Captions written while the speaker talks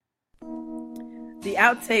The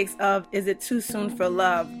outtakes of Is It Too Soon for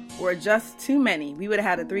Love were just too many. We would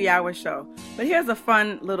have had a 3-hour show. But here's a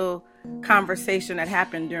fun little conversation that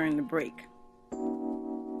happened during the break.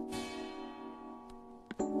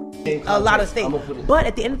 A lot of things. But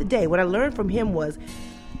at the end of the day, what I learned from him was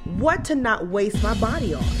what to not waste my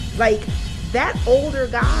body on. Like, that older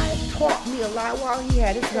guy taught me a lot while he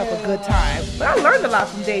had himself a good time. But I learned a lot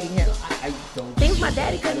from dating him. Things my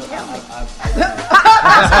daddy couldn't tell me.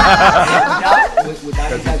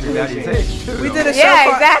 We did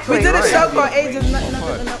a show called Ages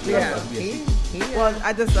Nothing. Yeah. Well,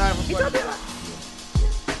 I just recorded.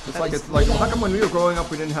 It's like how come when we were growing up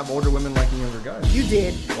we didn't have older women liking younger guys? You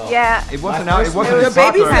did. Well, yeah. It wasn't out. It wasn't your as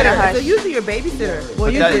popular. babysitter. So usually your babysitter.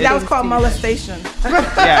 Well, that was called molestation.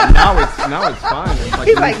 Yeah, now it's fine. It's like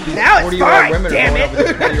he's like, now it's 40-year-old fine. women Damn are it. going up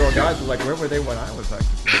with 20-year-old guys. Like, where were they when I was actually?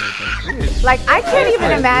 Like, I can't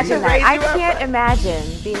even imagine that. I can't imagine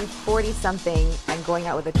being 40-something and going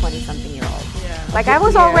out with a 20-something-year-old. Yeah. Like, I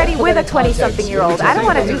was already with a 20-something-year-old. I don't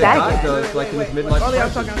want to do that again. Like in his midlife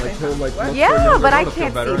crisis. Yeah, but I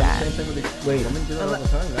can't see that. Wait,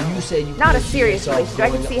 you said you not a serious relationship. I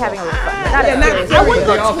can see having a little fun. Not a serious I wouldn't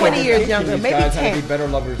relationship. go 20 years younger, maybe 10. Better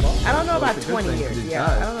lovers. I don't know about 20 years. Yeah,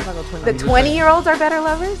 I don't know if I go 20 The years. 20-year-olds are better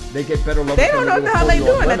lovers? They get better lovers. They don't know how they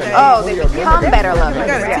doing at that Oh, they become better lovers. You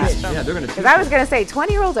gotta Yeah. teach them. Yeah, they're gonna. Because I was going to say,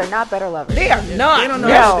 20-years are not better lovers. They are not. They don't know.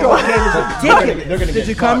 Their No. stroke game is ridiculous. Did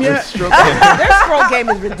you come yet? Their stroke game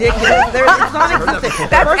is ridiculous. It's non-existent.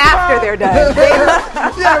 That's First of after all, they're done.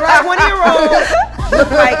 Yeah, right. 20-year-olds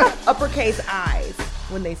look like uppercase eyes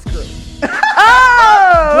when they screw.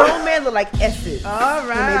 Oh! Grown men look like S's. All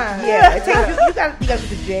right. Yeah, it takes you got to get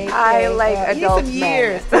the J. I like you need adult some men.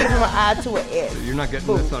 years to go from an I to an S. You're not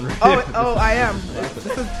getting this on radio. Oh, I am.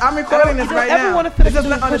 I'm recording this right now. Ever want to finish This is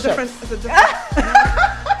doing on a push-ups? different.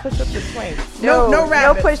 Push-ups and planks. No No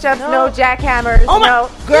rabbits. push-ups, no jackhammers. Oh my no.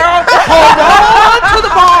 girl, hold on to the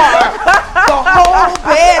bar. The whole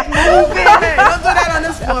bed moving. Don't do that on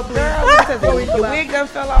this floor, please. Your wig done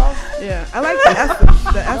fell off. Yeah, I like the essence.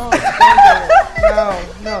 The essence.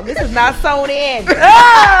 No, this is not sewn in.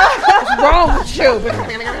 What's wrong with you?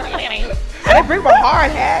 I didn't bring my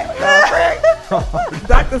hard hat.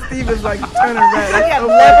 Dr. Steve is like turning red. I got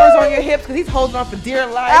levers on your hips because he's holding on for dear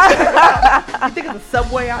life. You think it's a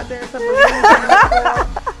subway out there?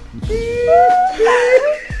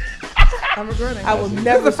 I'm regretting. I will This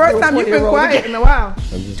never. is the first time you've been quiet in a while.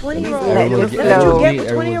 20-year-old. Let What it did flow. you get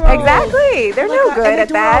for 20-year-old? Exactly. They're no good at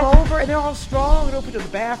They that. do it all over, and they're all strong. They don't put you in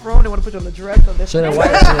the bathroom. They want to put you on the dress. So then why?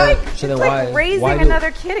 It's like raising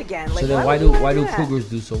another kid again. Like, So then why do that? cougars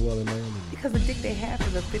do so well in Miami? Because the dick they had for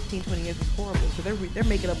the 15, 20 years was horrible. So they're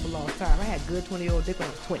making up for lost time. I had good 20-year-old dick when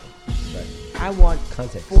I was 20. Right. I want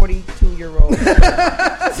Context. 42-year-old.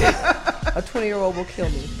 A 20-year-old will kill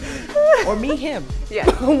me. Or me, him. Yeah.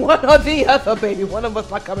 One or the other, baby. One of us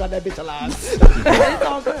not coming out that bitch alive. It's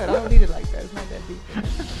all good. I don't need it like that. It's not that deep.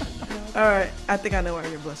 All right, I think I know why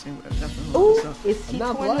you're blushing, but definitely. Ooh, is he I'm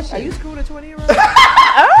not 20? blushing. Are you screwing a 20-year-old?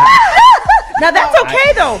 Now that's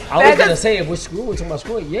okay though. I was gonna say if we're screwing to my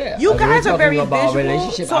screwing, yeah. You Like, guys we're are very talking about visual,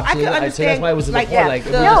 relationship, so I can absolutely. understand, So that's why it was in the like, point. yeah, Like,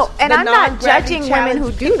 the- No, and the I'm not non-gravity judging women who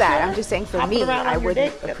challenge do that. picture, I'm just saying for hopping me, around I on your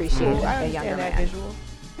wouldn't dick, that's appreciate cool. I a younger understand that man. visual.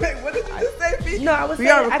 Wait, what did you just say, Pete? No, I was We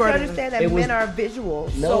saying are I can recording understand this. that It was- men are visual.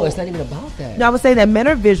 no, so, it's not even about that. No, I was saying that men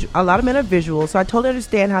are visual. A lot of men are visual, so I totally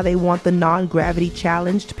understand how they want the non-gravity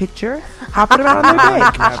challenged picture hopping around on their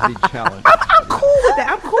dick. Gravity challenge. I'm cool with that.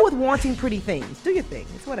 I'm cool with wanting pretty things. Do your thing.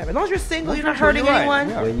 It's whatever. As long as you're single, you're not hurting You're right. anyone.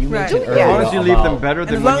 Yeah. When you Right. mentioned As earlier As long as you leave them about- better And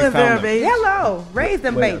than as when long you as they're found of them. age. Hello, raise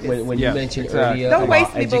them babies. when Yeah, you mentioned exactly. earlier Don't about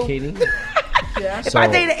waste me, boo. educating, Yeah. If so I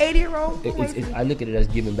date an 80-year-old, I look at it as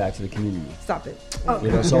giving back to the community. stop it. You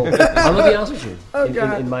know, so I'm gonna be honest with you. Oh, in,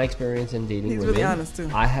 God. in my experience in dating He's women, really honest, too.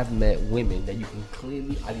 I have met women that you can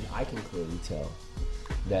clearly, I can clearly tell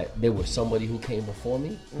that there was somebody who came before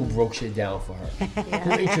me who broke shit down for her,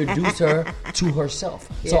 who introduced her to herself.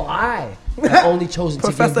 So I have only chosen to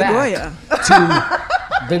give Professor back to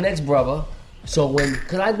the next brother. So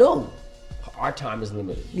because I know our time is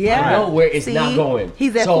limited. Yeah. I know where it's See? not going.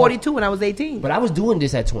 He's at So- 42 when I was 18. But I was doing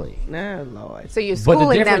this at 20. Nah, Lord. So you're But schooling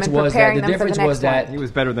the them difference and was that preparing the them for the difference next was that He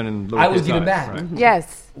was better than in little I was kid's giving eyes, back. right? one.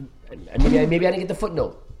 Yes. Maybe I didn't get the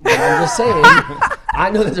footnote. But I'm just saying, I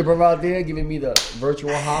know there's a brother out there giving me the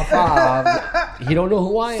virtual high five. He don't know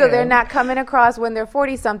who I am. So they're not coming across when they're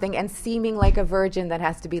 40-something and seeming like a virgin that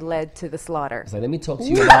has to be led to the slaughter. It's like, let me talk to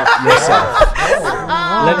you about yourself.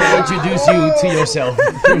 Let me introduce you to yourself.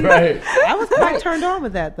 Right. I was quite turned on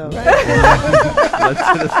with that, though. Right.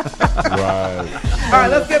 All right,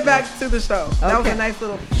 let's get back to the show. That was a nice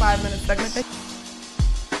little 5-minute segment.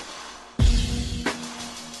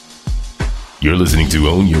 You're listening to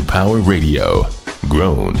Own Your Power Radio.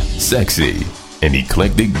 Grown, sexy, and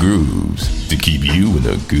eclectic grooves to keep you in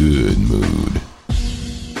a good mood.